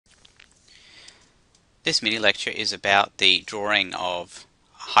This mini lecture is about the drawing of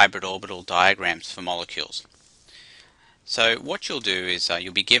hybrid orbital diagrams for molecules. So what you'll do is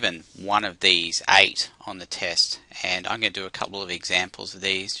you'll be given one of these 8 on the test, and I'm going to do a couple of examples of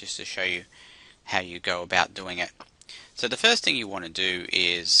these just to show you how you go about doing it. So the first thing you want to do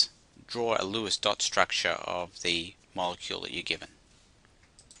is draw a Lewis dot structure of the molecule that you're given.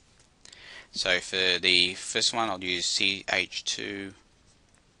 So for the first one I'll use CH2NH.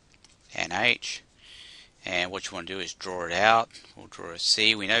 And what you want to do is draw it out. We'll draw a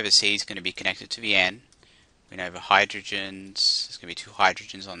C. We know the C is going to be connected to the N. We know the hydrogens, there's going to be 2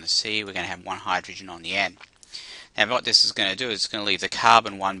 hydrogens on the C. We're going to have 1 hydrogen on the N. Now what this is going to do is it's going to leave the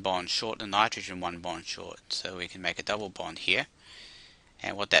carbon 1 bond short, the nitrogen 1 bond short. So we can make a double bond here.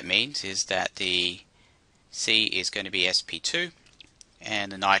 And what that means is that the C is going to be sp2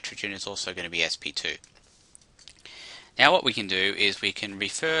 and the nitrogen is also going to be sp2. Now what we can do is we can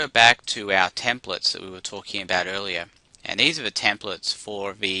refer back to our templates that we were talking about earlier. And these are the templates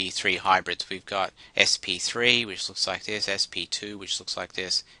for the 3 hybrids. We've got sp3, which looks like this, sp2, which looks like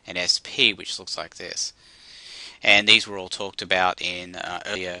this, and sp, which looks like this. And these were all talked about in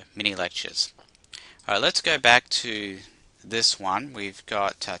earlier mini lectures. Alright, let's go back to this one. We've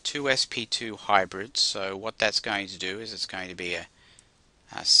got 2 sp2 hybrids. So what that's going to do is it's going to be a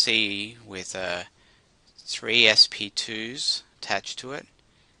C with 3 sp2s attached to it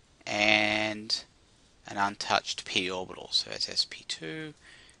and an untouched p orbital. So it's sp2,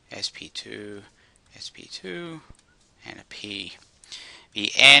 sp2, sp2, and a p.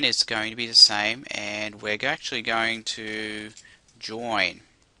 The n is going to be the same, and we're actually going to join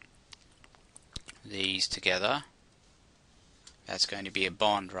these together. That's going to be a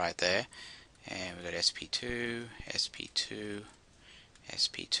bond right there. And we've got sp2, sp2,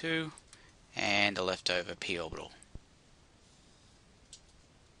 sp2, and a leftover p orbital.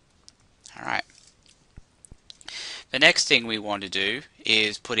 Alright. The next thing we want to do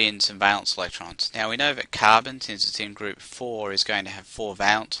is put in some valence electrons. Now we know that carbon, since it's in group 4, is going to have 4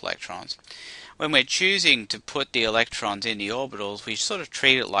 valence electrons. When we're choosing to put the electrons in the orbitals, we sort of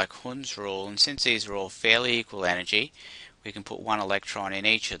treat it like Hund's rule, and since these are all fairly equal energy, we can put 1 electron in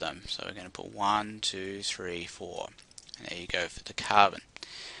each of them. So we're going to put 1, 2, 3, 4. And there you go for the carbon.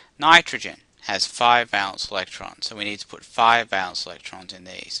 Nitrogen has 5 valence electrons, so we need to put 5 valence electrons in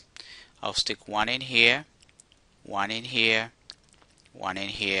these. I'll stick 1 in here, 1 in here, 1 in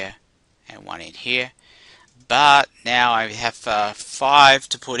here, and 1 in here. But now I have 5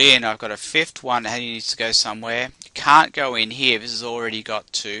 to put in. I've got a 5th one that needs to go somewhere. It can't go in here. This has already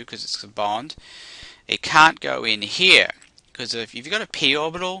got 2 because it's a bond. It can't go in here because if you've got a p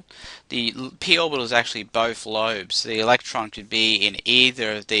orbital, the p orbital is actually both lobes. So the electron could be in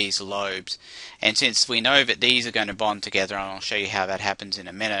either of these lobes. And since we know that these are going to bond together, and I'll show you how that happens in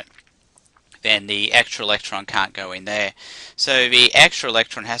a minute, then the extra electron can't go in there. So the extra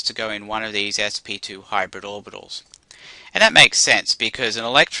electron has to go in one of these sp2 hybrid orbitals. And that makes sense because an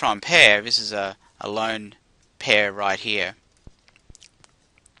electron pair, this is a lone pair right here,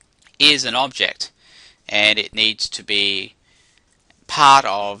 is an object, and it needs to be part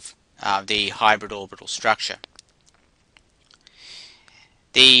of the hybrid orbital structure.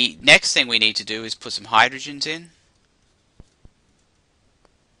 The next thing we need to do is put some hydrogens in.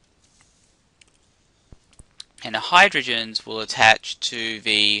 And the hydrogens will attach to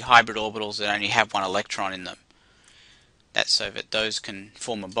the hybrid orbitals that only have 1 electron in them. That's so that those can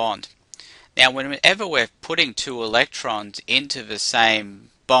form a bond. Now whenever we're putting 2 electrons into the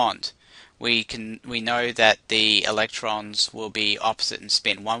same bond, we know that the electrons will be opposite in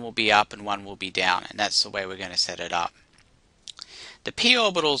spin. One will be up and one will be down, and that's the way we're going to set it up. The p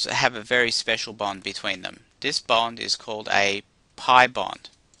orbitals have a very special bond between them. This bond is called a pi bond.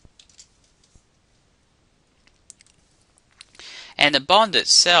 And the bond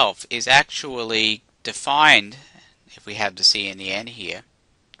itself is actually defined, if we have the C and the N here,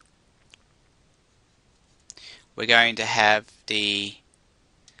 we're going to have the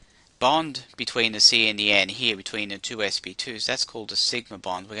bond between the C and the N here, between the 2 sp2s, that's called a sigma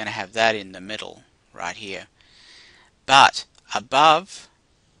bond. We're going to have that in the middle, right here. But above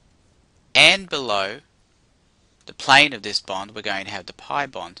and below the plane of this bond, we're going to have the pi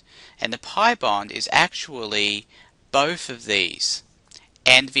bond. And the pi bond is actually both of these.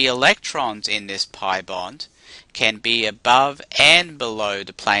 And the electrons in this pi bond can be above and below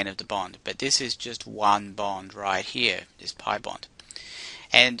the plane of the bond. But this is just one bond right here, this pi bond.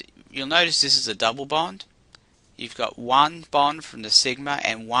 And you'll notice this is a double bond. You've got 1 bond from the sigma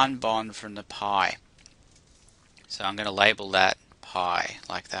and 1 bond from the pi. So I'm going to label that pi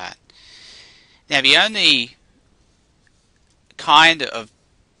like that. Now the only kind of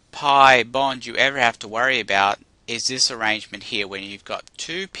pi bond you ever have to worry about is this arrangement here, when you've got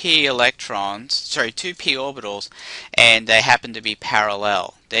two p orbitals, and they happen to be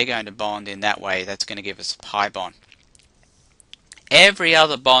parallel. They're going to bond in that way. That's going to give us a pi bond. Every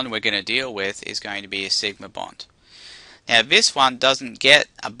other bond we're going to deal with is going to be a sigma bond. Now this one doesn't get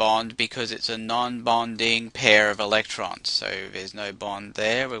a bond because it's a non-bonding pair of electrons. So there's no bond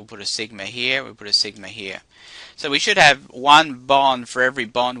there. We'll put a sigma here, we'll put a sigma here. So we should have one bond for every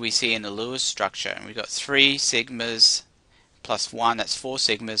bond we see in the Lewis structure. And we've got 3 sigmas plus 1, that's 4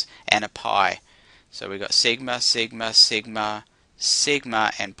 sigmas, and a pi. So we've got sigma, sigma, sigma,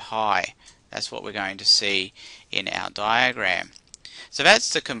 sigma, and pi. That's what we're going to see in our diagram. So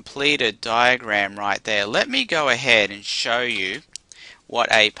that's the completed diagram right there. Let me go ahead and show you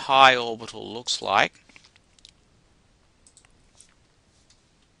what a pi orbital looks like.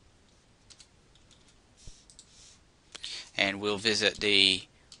 And we'll visit the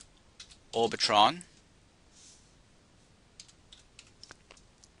orbitron.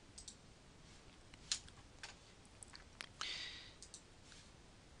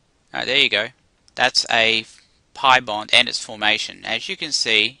 Alright, there you go. That's a pi bond and its formation. As you can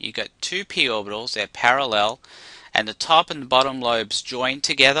see, you've got two p orbitals, they're parallel, and the top and the bottom lobes join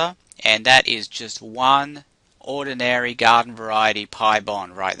together, and that is just one ordinary garden variety pi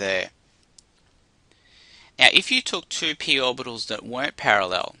bond right there. Now if you took two p orbitals that weren't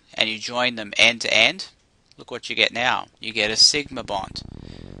parallel and you join them end to end, look what you get now. You get a sigma bond.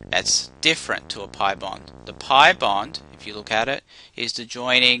 That's different to a pi bond. The pi bond, if you look at it, is the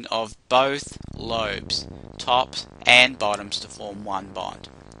joining of both lobes, tops and bottoms, to form one bond.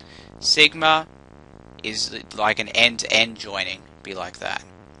 Sigma is like an end-to-end joining, be like that.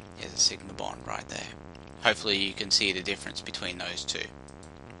 There's a sigma bond right there. Hopefully you can see the difference between those two.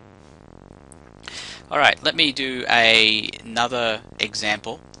 Alright, let me do another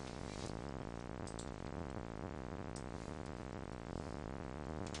example.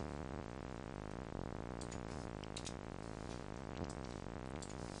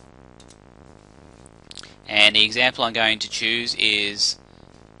 And the example I'm going to choose is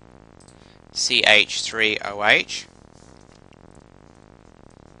CH3OH.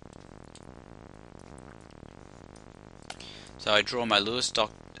 So I draw my Lewis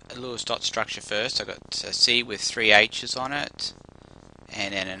dot structure first. I've got a C with 3 H's on it,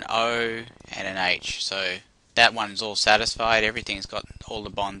 and then an O and an H. So that one's all satisfied. Everything's got all the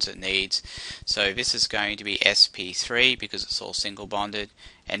bonds it needs. So this is going to be sp3 because it's all single bonded,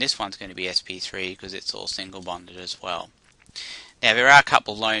 and this one's going to be sp3 because it's all single bonded as well. Now there are a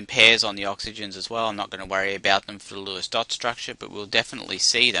couple lone pairs on the oxygens as well. I'm not going to worry about them for the Lewis dot structure, but we'll definitely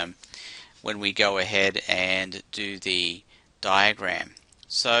see them when we go ahead and do the diagram.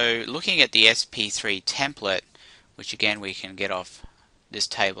 So looking at the sp3 template, which again we can get off this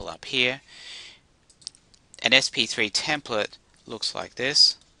table up here, an sp3 template looks like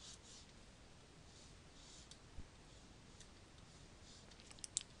this.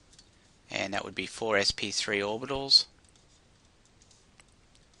 And that would be 4 sp3 orbitals.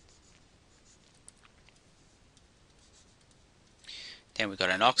 Then we've got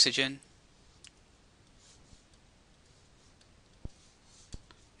an oxygen.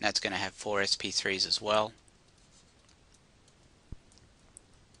 That's going to have 4 sp3s as well.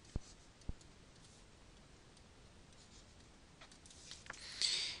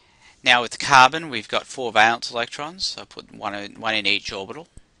 Now with carbon, we've got 4 valence electrons, so I put one in each orbital.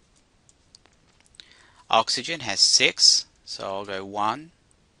 Oxygen has 6, so I'll go 1,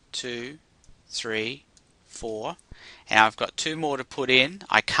 2, 3, 4, and I've got 2 more to put in.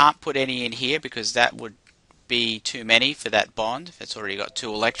 I can't put any in here because that would be too many for that bond. It's already got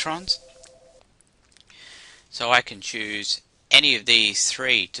 2 electrons. So I can choose any of these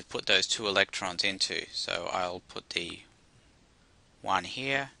 3 to put those 2 electrons into. So I'll put the 1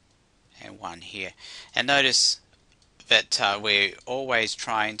 here and 1 here. And notice that we're always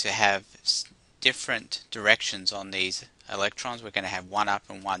trying to have different directions on these electrons. We're going to have 1 up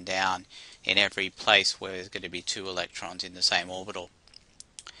and 1 down in every place where there's going to be 2 electrons in the same orbital.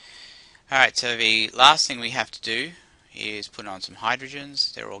 Alright, so the last thing we have to do is put on some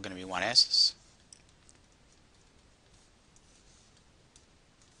hydrogens. They're all going to be 1s's.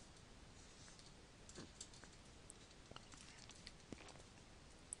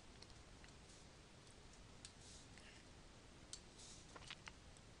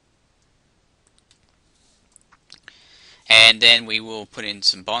 And then we will put in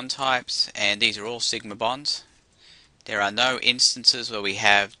some bond types, and these are all sigma bonds. There are no instances where we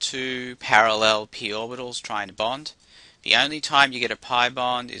have 2 parallel p orbitals trying to bond. The only time you get a pi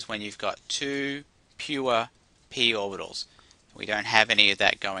bond is when you've got 2 pure p orbitals. We don't have any of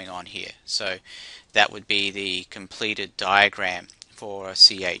that going on here. So that would be the completed diagram for a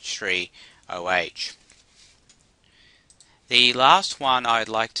CH3OH. The last one I'd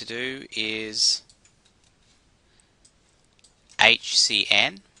like to do is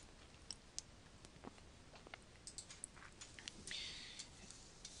HCN.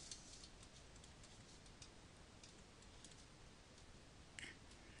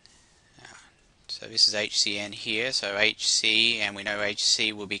 So this is HCN here, so HC, and we know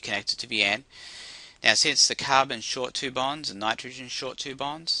HC will be connected to the N. Now since the carbon's short two bonds and nitrogen's short two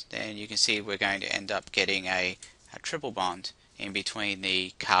bonds, then you can see we're going to end up getting a triple bond in between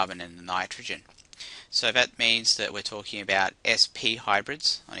the carbon and the nitrogen. So that means that we're talking about sp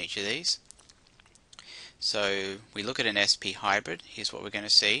hybrids on each of these. So we look at an sp hybrid, here's what we're going to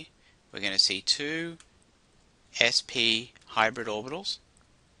see. We're going to see two sp hybrid orbitals,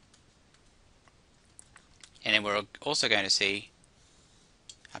 and then we're also going to see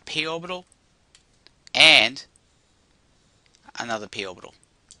a p orbital and another p orbital.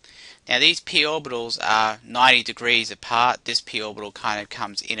 Now these p orbitals are 90 degrees apart. This p orbital kind of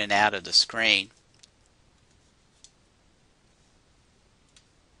comes in and out of the screen.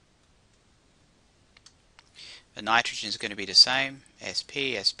 The nitrogen is going to be the same,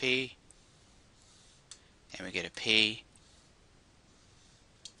 sp, sp, and we get a p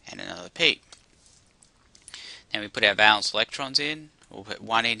and another p. Now we put our valence electrons in. We'll put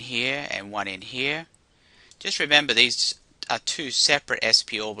one in here and one in here. Just remember these are two separate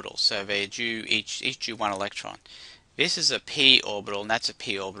sp orbitals, so they're due each due one electron. This is a p orbital and that's a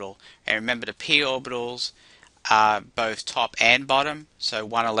p orbital. And remember the p orbitals are both top and bottom, so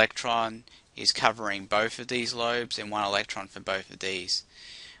one electron is covering both of these lobes and one electron for both of these.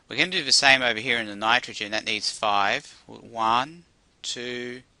 We're going to do the same over here in the nitrogen. That needs 5. 1,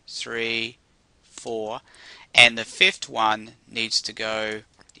 2, 3, 4. And the fifth one needs to go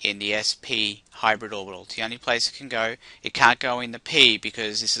in the sp hybrid orbital. It's the only place it can go. It can't go in the p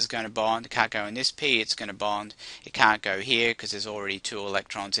because this is going to bond. It can't go in this p, it's going to bond. It can't go here because there's already 2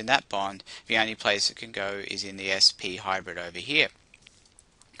 electrons in that bond. The only place it can go is in the sp hybrid over here.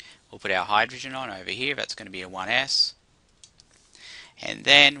 We'll put our hydrogen on over here. That's going to be a 1s. And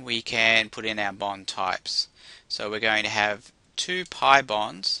then we can put in our bond types. So we're going to have 2 pi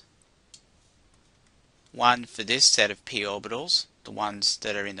bonds. One for this set of p orbitals, the ones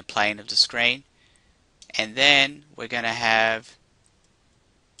that are in the plane of the screen. And then we're going to have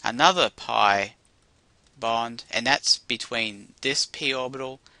another pi bond, and that's between this p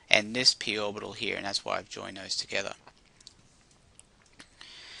orbital and this p orbital here, and that's why I've joined those together.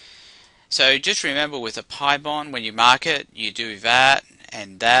 So just remember with a pi bond, when you mark it, you do that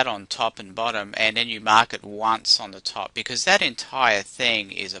and that on top and bottom, and then you mark it once on the top, because that entire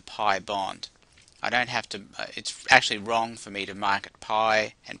thing is a pi bond. I don't have to, it's actually wrong for me to mark it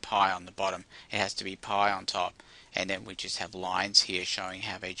pi and pi on the bottom. It has to be pi on top, and then we just have lines here showing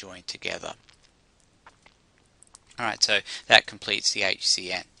how they join together. Alright, so that completes the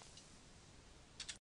HCN.